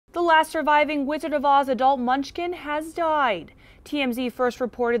The last surviving Wizard of Oz adult munchkin has died. TMZ first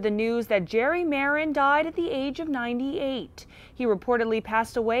reported the news that Jerry Maren died at the age of 98. He reportedly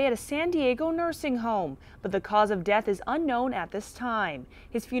passed away at a San Diego nursing home, but the cause of death is unknown at this time.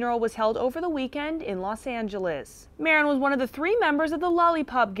 His funeral was held over the weekend in Los Angeles. Maren was one of the 3 members of the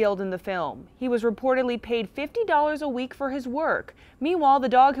Lollipop Guild in the film. He was reportedly paid $50 a week for his work. Meanwhile, the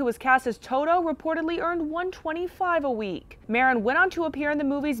dog who was cast as Toto reportedly earned $125 a week. Maren went on to appear in the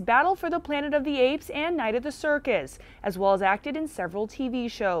movies Battle for the Planet of the Apes and Night at the Circus, as well as acted in several TV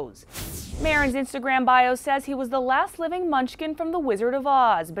shows. Maren's Instagram bio says he was the last living munchkin from The Wizard of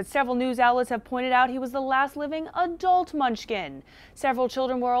Oz, but several news outlets have pointed out he was the last living adult munchkin. Several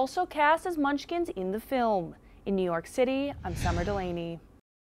children were also cast as munchkins in the film. In New York City, I'm Summer Delaney.